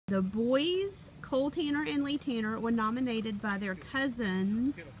The boys, Cole Tanner and Lee Tanner, were nominated by their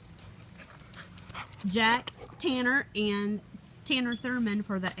cousins, Jack Tanner and Tanner Thurman,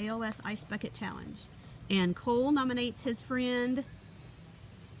 for the ALS Ice Bucket Challenge. And Cole nominates his friend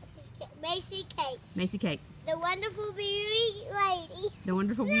Macy Kate. Macy Kate. The wonderful beauty lady. The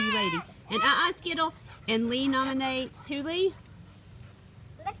wonderful beauty lady. And Skittle. And Lee nominates who, Lee?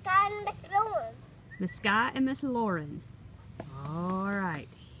 Miss Guy and Miss Lauren. Miss Sky and Miss Lauren. All right,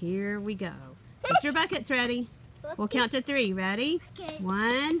 here we go. Get your buckets ready. We'll count to 3. Ready? Okay.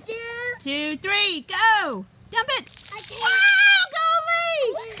 1, 2, 3. Go! Dump it! I can't. Wow! Go,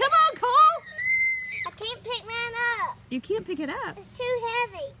 Lee! Come on, Cole! I can't pick mine up. You can't pick it up. It's too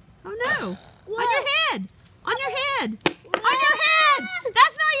heavy. Oh no! Whoa. On your head! On your head! On your head!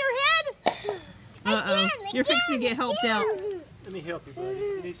 That's not your head! Uh-oh. You're fixing to get helped out. Let me help you, buddy.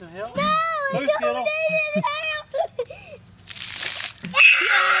 You need some help? No, I Move, Skittle. don't need help.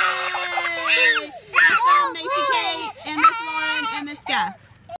 Yay! That's from Macy Kate and Miss Lauren and Miss Sky.